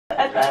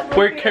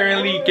We're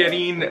currently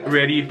getting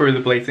ready for the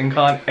Blazing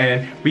Con,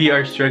 and we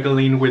are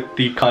struggling with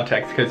the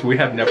contacts because we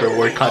have never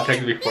worn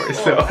contacts before.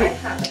 So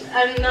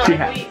I'm not.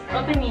 We're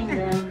opening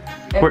them.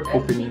 We're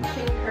opening.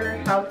 Teaching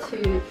her how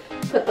to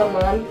put them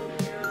on.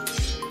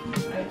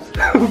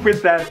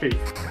 With that face.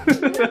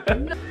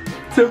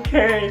 It's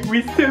okay.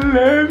 We still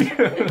love you.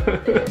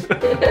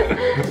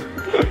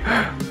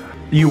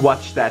 You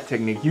watch that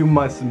technique. You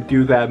must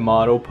do that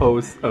model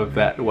pose of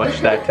that.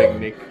 Watch that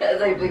technique.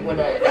 As I blink one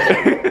eye.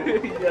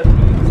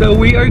 So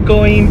we are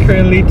going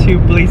currently to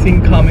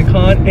Blazing Comic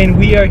Con, and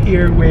we are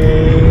here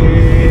with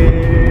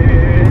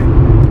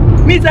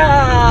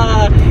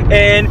Misa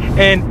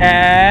and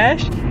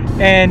Ash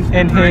and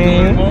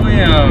him.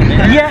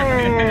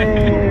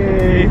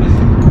 Yay!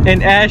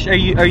 And Ash, are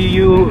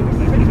you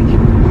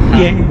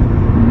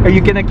yeah? Are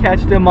you gonna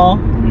catch them all?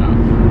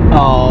 No.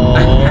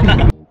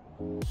 Oh.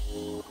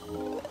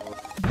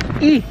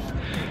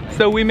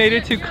 So we made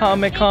it to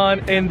Comic Con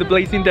in the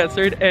Blazing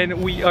Desert,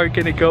 and we are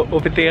gonna go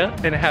over there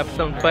and have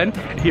some fun.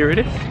 Here it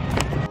is.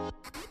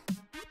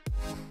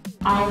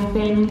 I've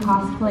been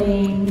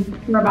cosplaying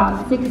for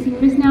about 6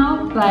 years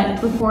now, but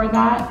before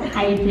that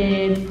I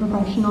did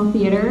professional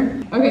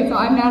theater. Okay, so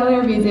I'm Natalie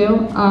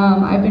Arvizu.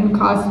 I've been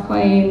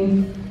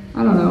cosplaying,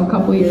 I don't know, a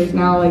couple years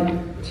now, like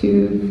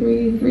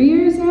 3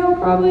 years now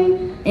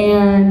probably.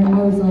 And I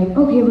was like,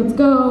 okay, let's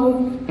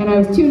go. And I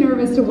was too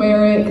nervous to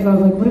wear it because I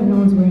was like, what if no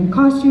one's wearing a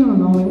costume? I'm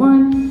the only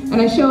one.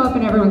 And I show up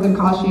and everyone's in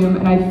costume,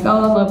 and I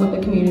fell in love with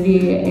the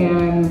community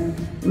and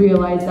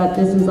realized that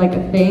this is like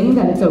a thing,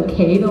 that it's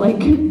okay to like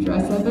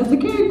dress up as the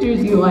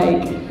characters you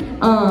like.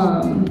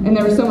 And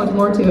there was so much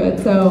more to it.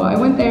 So I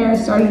went there,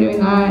 started doing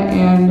that,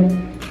 and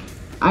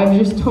I've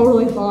just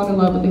totally fallen in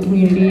love with the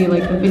community,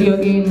 like the video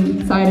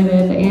game side of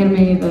it, the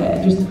anime,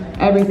 just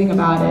everything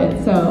about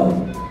it. So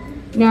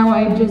now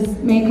I just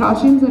make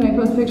costumes and I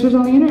post pictures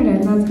on the internet,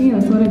 and that's me,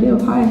 that's what I do.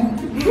 Hi.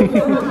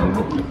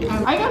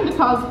 I got into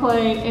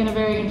cosplay in a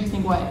very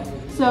interesting way.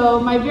 So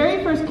my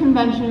very first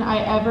convention I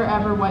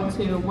ever went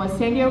to was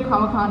San Diego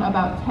Comic-Con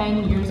about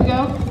 10 years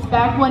ago.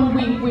 Back when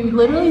we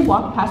literally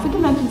walked past the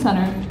convention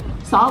center,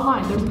 saw a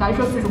line, there was a guy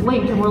dressed as a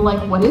Link, and we're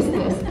like, what is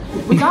this?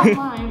 We got in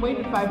line,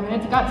 waited 5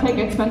 minutes, got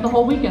tickets, spent the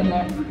whole weekend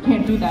there.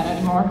 Can't do that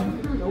anymore.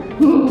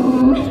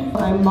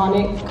 I'm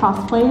Monix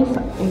Cosplays,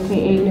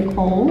 aka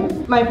Nicole.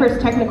 My first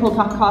technical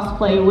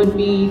cosplay would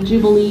be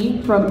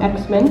Jubilee from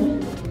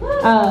X-Men.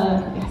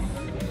 Yes.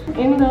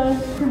 In the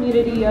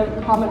community of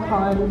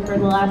Comic-Con for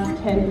the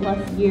last 10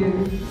 plus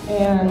years,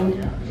 and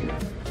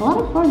it's a lot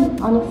of fun,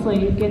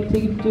 honestly. Get to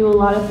do a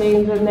lot of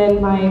things, and then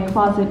my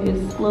closet is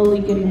slowly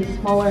getting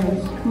smaller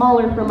and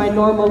smaller for my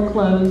normal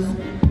clothes.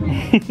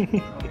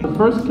 The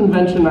first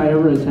convention I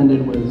ever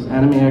attended was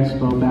Anime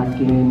Expo back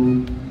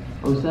in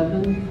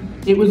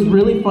 2007. It was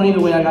really funny the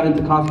way I got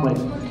into cosplay.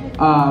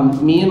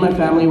 Me and my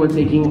family were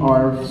taking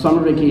our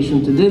summer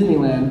vacation to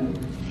Disneyland,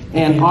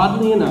 and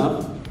oddly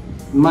enough,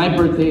 my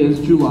birthday is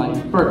July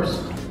 1st.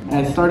 And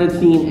I started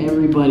seeing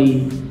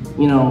everybody,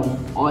 you know,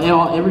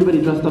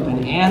 everybody dressed up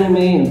in anime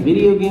and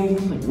video games. I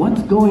was like,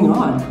 what's going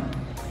on?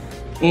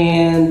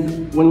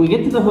 And when we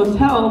get to the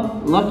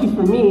hotel, lucky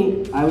for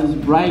me, I was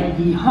right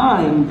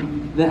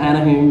behind the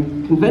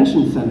Anaheim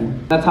Convention Center.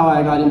 That's how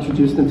I got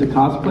introduced into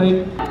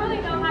cosplay. I don't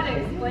really know how to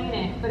explain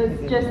it, but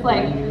it's just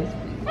like,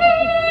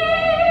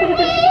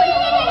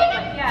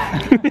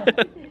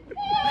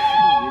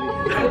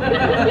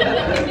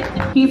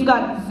 He's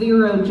got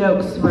 0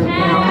 jokes right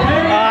now.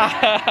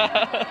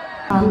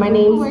 My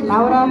name's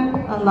Laura,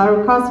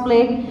 Laura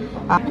Cosplay.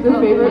 Your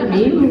favorite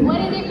meme?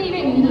 what is your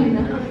favorite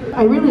meme?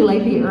 I really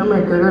like the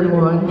Irma Gerd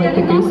one, like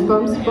the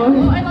Goosebumps book.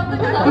 Oh, I love the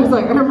It was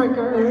like Irma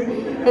Gerd.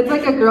 It's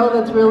like a girl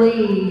that's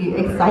really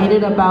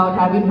excited about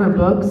having her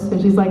books, and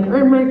she's like,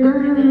 Irma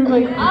Gerd,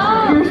 like,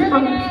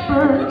 Goosebumps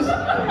books.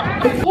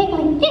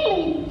 Jiggly,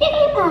 jiggly,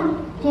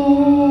 jigglypuff.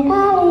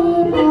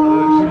 Jigglypuff,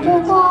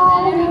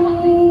 jigglypuff.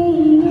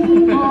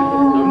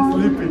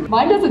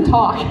 Mine doesn't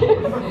talk.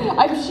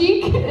 I'm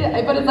chic,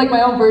 but it's like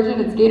my own version.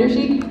 It's Gator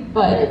chic,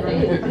 but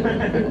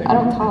I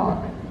don't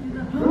talk.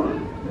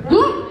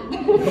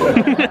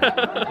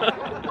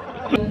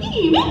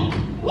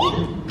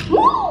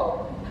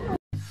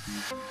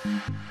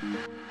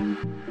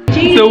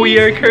 So we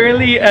are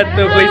currently at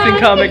the Blazing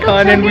Comic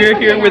Con, and we're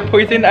here with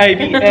Poison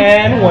Ivy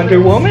and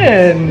Wonder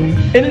Woman.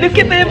 And look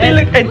at them, they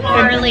look, and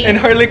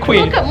Harley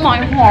Quinn. Look at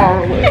my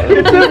Harley.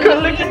 It's so cool,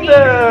 look at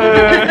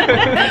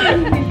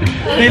them.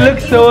 They look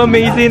so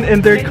amazing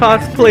in their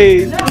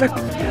cosplays. Look,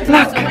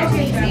 look.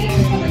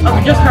 Oh,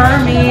 just her,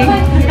 me.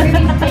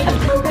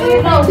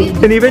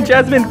 And even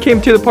Jasmine came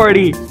to the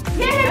party.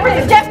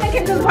 Yay! Jasmine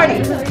came to the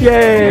party.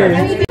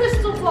 Yay!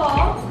 Crystal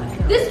ball.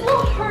 This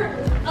will hurt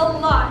a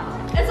lot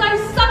as I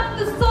suck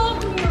the soul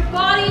from your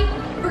body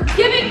for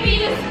giving me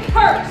this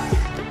curse.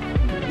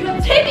 You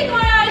have taken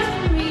my eyes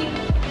from me,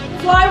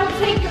 so I will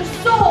take your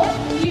soul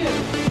from you.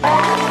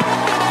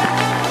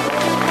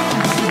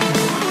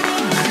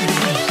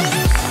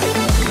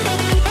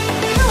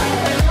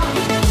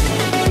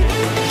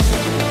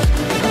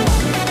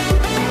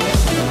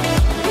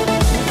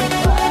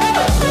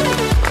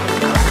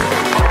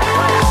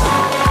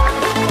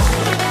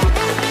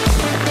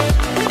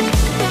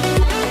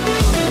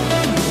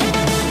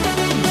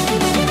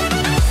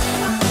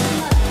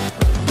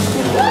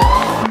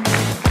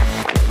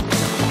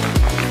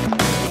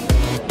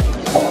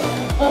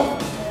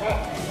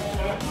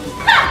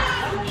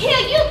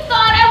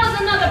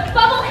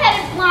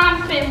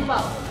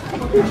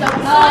 Joke's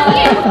on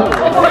you!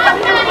 I'm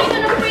not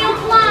even a real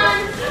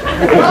blonde!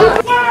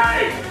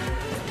 Wait!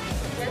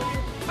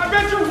 I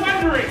bet you're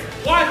wondering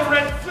why the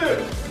red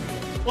suit.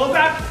 Well,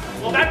 that's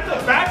the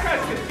bad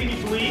guy's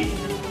conceit, please.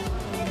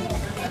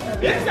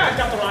 This guy's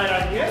got the right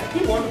idea.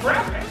 He won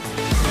graphics.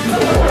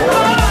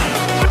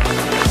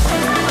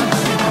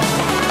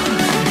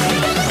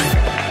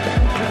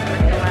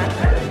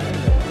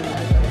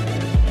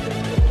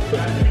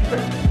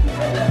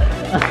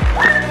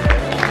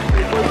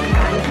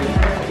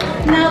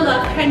 Now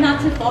look, try not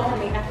to fall for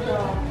me. After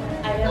all,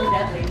 I am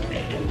deadly.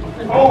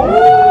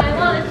 Oh! I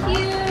want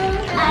you,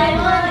 I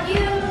want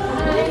you,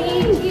 I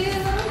need you,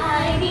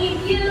 I need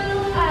you,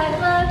 I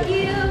love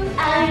you, I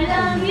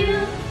love you.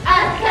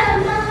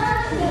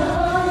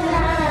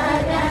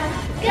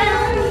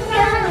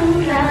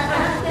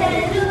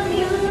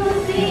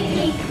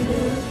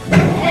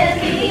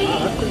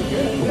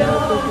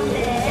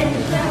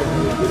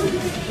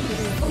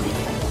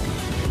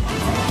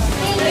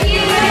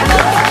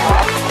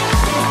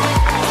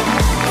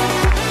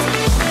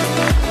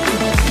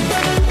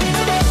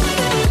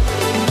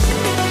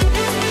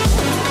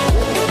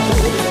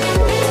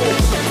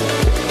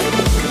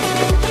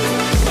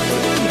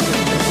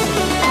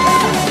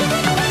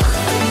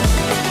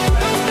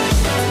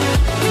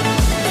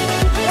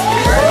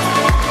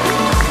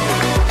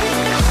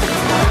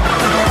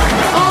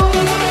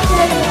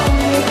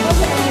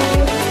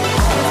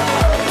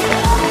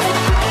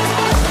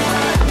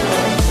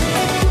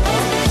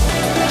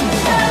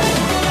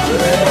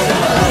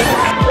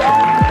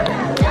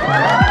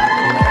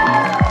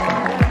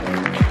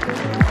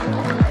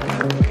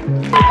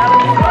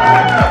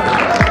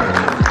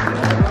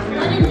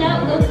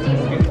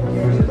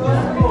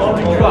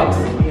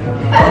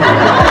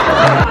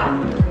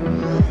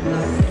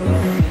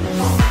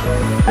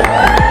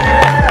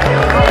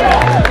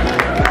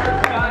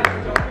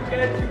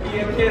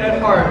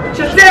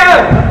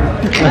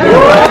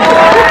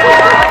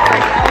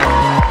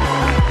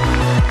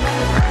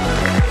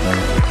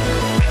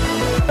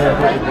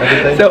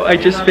 So I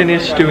just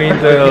finished doing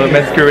the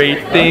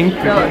masquerade thing,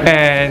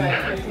 and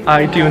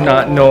I do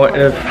not know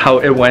how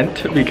it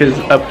went because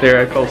up there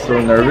I felt so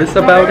nervous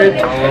about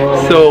it.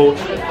 So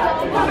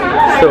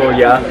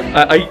yeah,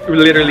 I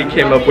literally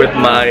came up with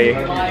my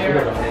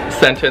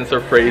sentence or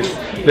phrase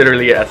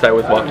literally as I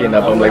was walking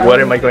up. I'm like, what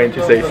am I going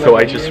to say? So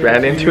I just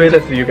ran into it,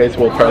 as you guys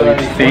will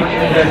probably see,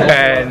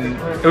 and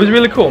it was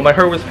really cool. My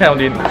heart was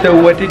pounding. So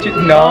what did you?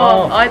 No.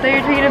 Oh, I thought you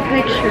were taking a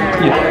picture.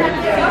 Yeah.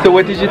 So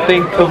what did you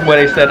think of what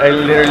I said? I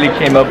literally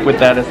came up with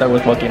that as I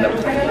was walking up.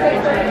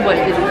 What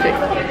did you say?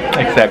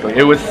 Exactly.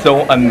 It was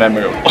so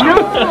unmemorable.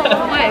 No,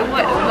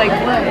 what? Like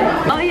what?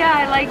 Oh yeah,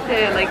 I liked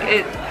it. Like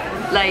it.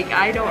 Like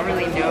I don't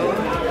really know.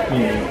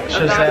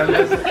 Shazam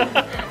doesn't.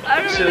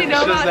 I don't really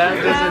know about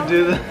Shazam doesn't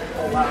do that.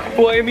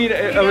 Well, I mean,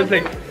 I was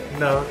like,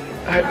 no.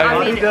 I mean,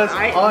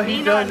 all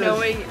he does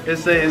is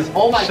say is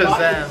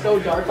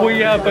Shazam. well,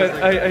 yeah,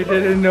 but I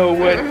didn't know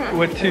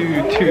what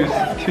to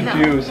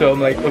do, so I'm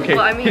like, okay,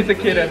 Well, I mean, he's a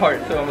kid at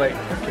heart, so I'm like,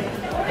 okay.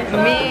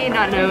 Me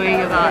not knowing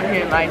about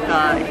him, I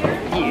thought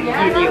you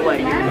knew what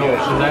you were doing.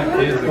 Shazam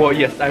is. Well,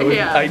 yes,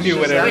 I knew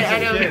what I was I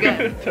know, it was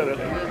good.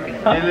 Totally.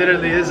 He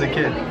literally is a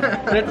kid.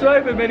 That's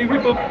right, but many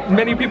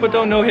people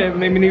don't know him.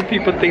 Many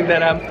people think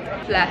that I'm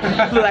Flash.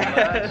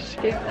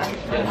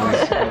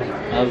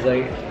 I was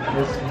like,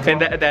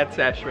 and that's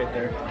Ash right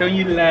there. Don't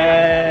you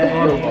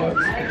laugh?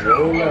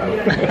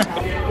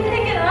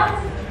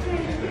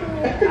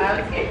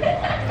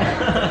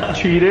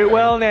 Treat it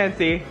well,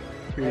 Nancy.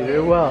 Treat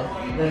it well.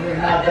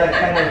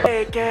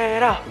 Take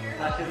it off.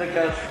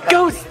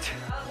 Ghost!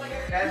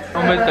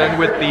 Almost done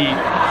with the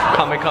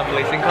Comic-Con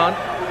Blazing Con,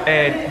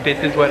 and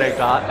this is what I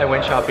got. I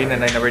went shopping,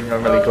 and I never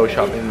normally go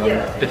shopping on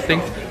these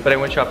things, but I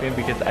went shopping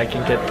because I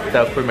can get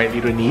stuff for my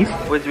little niece.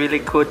 It was really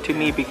cool to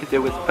me because it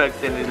was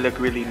pugs and it looked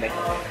really nice.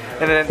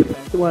 And then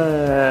this one,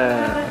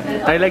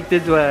 I like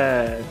this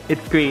one.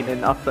 It's green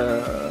and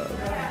awesome.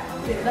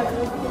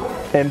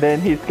 And then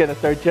he's gonna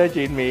start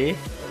judging me.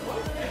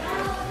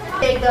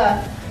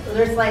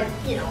 There's like,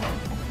 you know,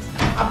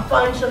 a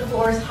bunch of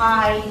floors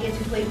high. You get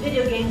to play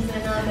video games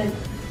in them, and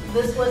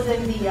this was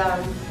in the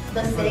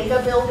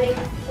Sega building.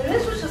 And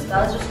this was just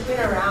us, just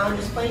sitting around,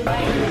 just playing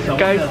games.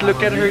 Guys,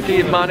 look at her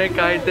demonic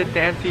eyes that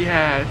Nancy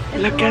has.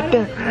 Look at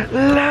them.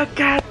 Look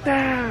at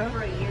them.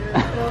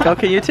 Oh,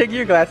 can you take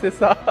your glasses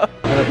off?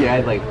 yeah,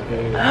 I like.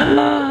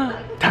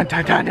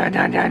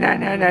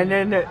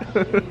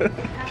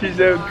 She's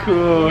so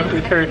cool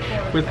with her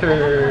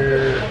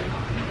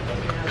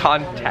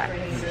contacts.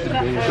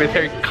 With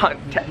her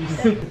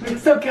contacts.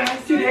 So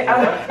guys, today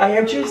I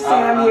am just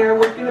Sam here.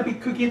 We're gonna be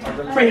cooking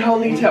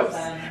frijolitos.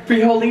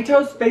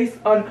 Frijolitos based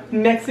on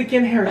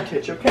Mexican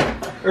heritage, okay?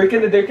 They're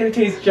gonna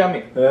taste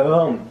yummy. Ew.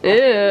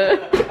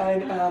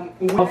 And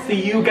I'll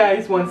see you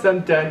guys once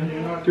I'm done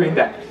doing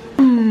that.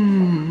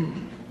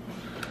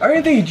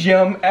 Aren't they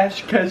yum?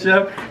 Ash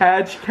Ketchup,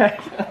 Ash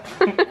Ketchup.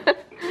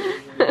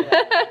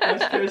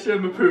 Ash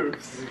Ketchup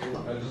approves.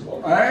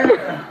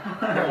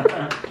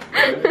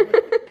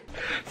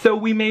 So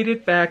we we made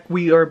it back.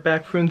 We are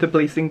back from the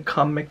Blazing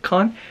Comic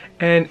Con,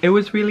 and it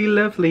was really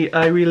lovely.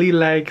 I really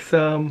liked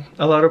a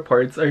lot of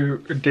parts. I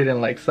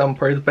didn't like some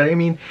parts, but I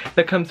mean,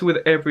 that comes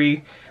with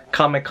every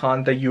Comic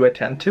Con that you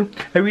attend to.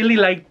 I really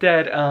liked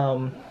that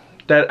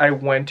that I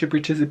went to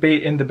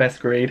participate in the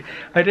masquerade.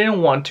 I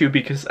didn't want to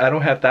because I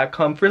don't have that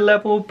comfort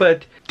level,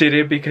 but did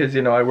it because,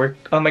 you know, I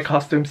worked on my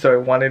costume, so I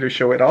wanted to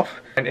show it off,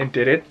 and it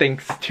did it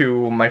thanks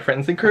to my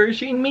friends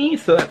encouraging me,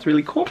 so that's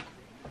really cool.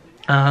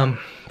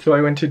 So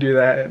I went to do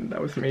that, and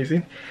that was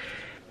amazing.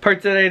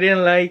 Parts that I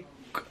didn't like,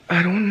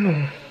 I don't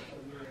know.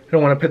 I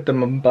don't want to put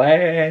them on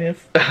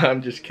blast.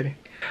 I'm just kidding.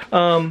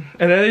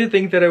 Another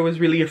thing that I was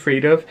really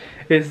afraid of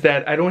is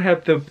that I don't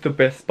have the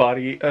best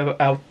body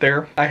out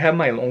there. I have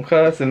my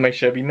lonjas and my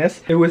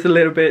cheviness. It was a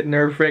little bit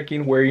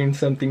nerve-wracking wearing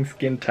something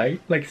skin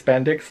tight like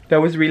spandex. That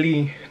was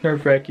really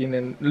nerve-wracking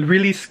and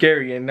really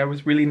scary, and I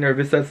was really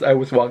nervous as I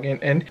was walking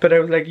in. But I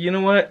was like, you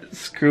know what,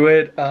 screw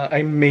it.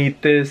 I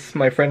made this,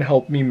 my friend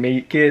helped me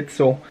make it,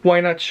 so why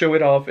not show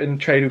it off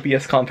and try to be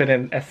as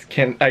confident as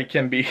I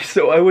can be.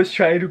 So I was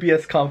trying to be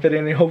as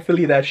confident, and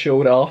hopefully that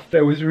showed off.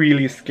 I was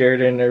really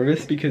scared and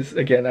nervous because,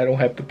 again, I don't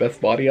have the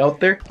best body out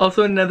there.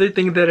 Also, another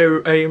thing that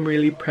I am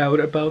really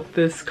proud about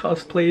this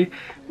cosplay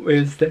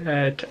is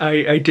that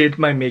I did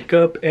my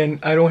makeup, and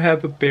I don't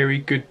have a very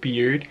good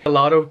beard. A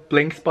lot of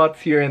blank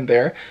spots here and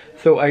there,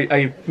 so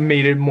I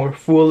made it more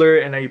fuller,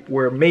 and I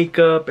wear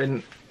makeup,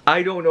 and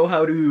I don't know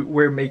how to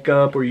wear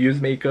makeup or use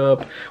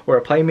makeup or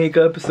apply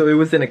makeup, so it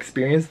was an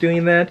experience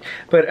doing that.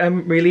 But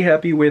I'm really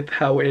happy with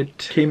how it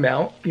came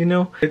out, you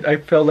know. I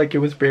felt like it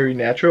was very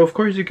natural. Of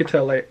course, you could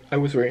tell I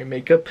was wearing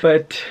makeup,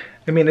 but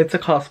I mean, it's a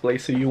cosplay,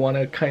 so you want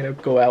to kind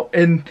of go out.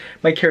 And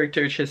my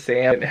character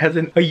Shazam has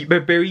a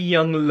very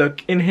young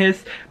look in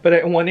his, but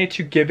I wanted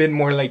to give it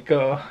more like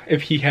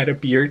if he had a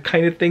beard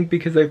kind of thing,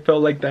 because I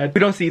felt like that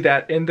we don't see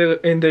that in the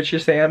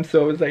Shazam.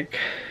 So I was like,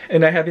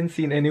 and I haven't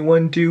seen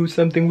anyone do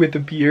something with a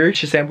beard,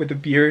 Shazam with a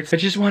beard. I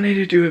just wanted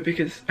to do it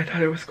because I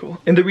thought it was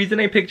cool. And the reason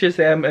I picked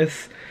Shazam,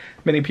 as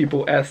many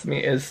people ask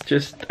me, is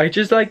I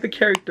just like the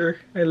character.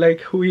 I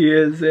like who he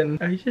is,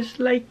 and I just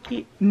like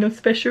it. No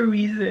special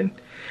reason.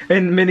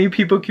 And many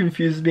people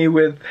confuse me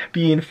with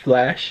being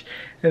Flash,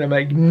 and I'm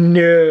like,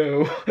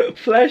 no,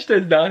 Flash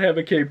does not have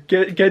a cape.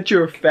 Get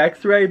your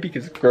facts right,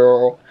 because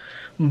girl,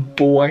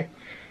 boy,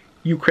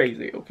 you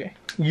crazy, okay?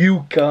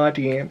 You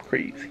goddamn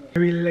crazy. I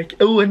really like,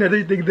 oh,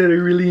 another thing that I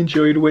really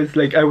enjoyed was,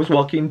 like, I was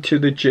walking to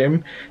the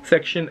gym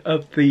section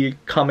of the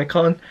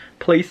Comic-Con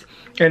place,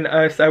 and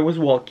as I was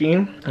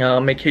walking,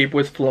 my cape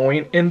was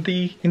flowing in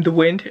the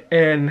wind,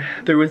 and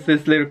there was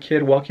this little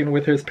kid walking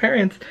with his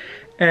parents,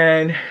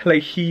 and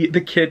like the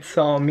kid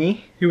saw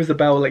me. He was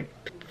about like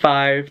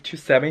 5 to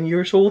 7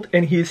 years old,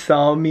 and he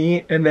saw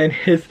me, and then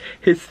his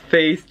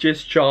face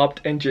just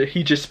dropped, and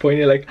he just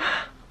pointed like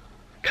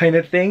kind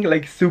of thing,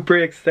 like super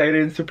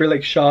excited and super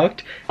like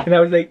shocked. And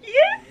I was like,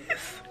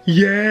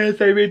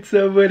 yes, I made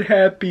someone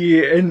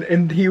happy.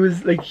 And he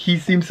was like, he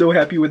seemed so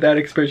happy with that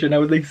expression. I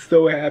was like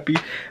so happy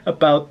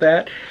about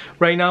that.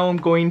 Right now I'm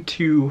going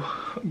to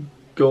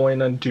go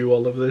in and do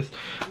all of this,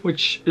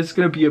 which is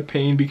gonna be a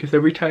pain because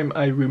every time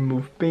I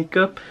remove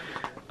makeup,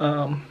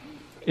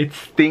 it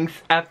stinks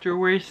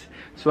afterwards.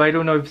 So I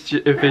don't know if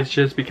it's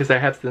just because I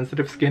have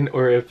sensitive skin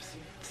or if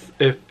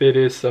it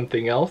is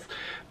something else,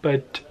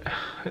 but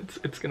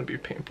it's gonna be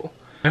painful.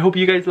 I hope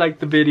you guys liked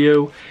the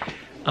video.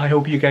 I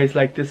hope you guys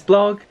liked this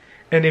vlog,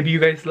 and if you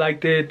guys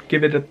liked it,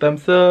 give it a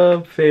thumbs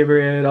up,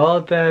 favorite,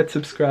 all that,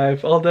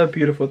 subscribe, all the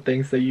beautiful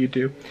things that you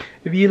do.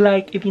 If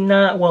you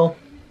not, well,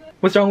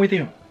 what's wrong with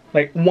you?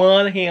 Like,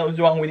 what the hell is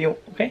wrong with you?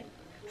 Okay,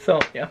 so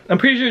yeah, I'm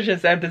pretty sure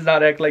Shazam does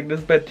not act like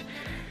this, but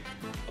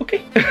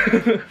okay.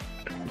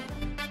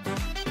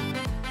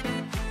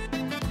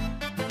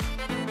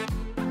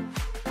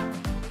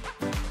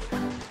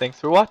 Thanks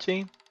for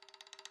watching.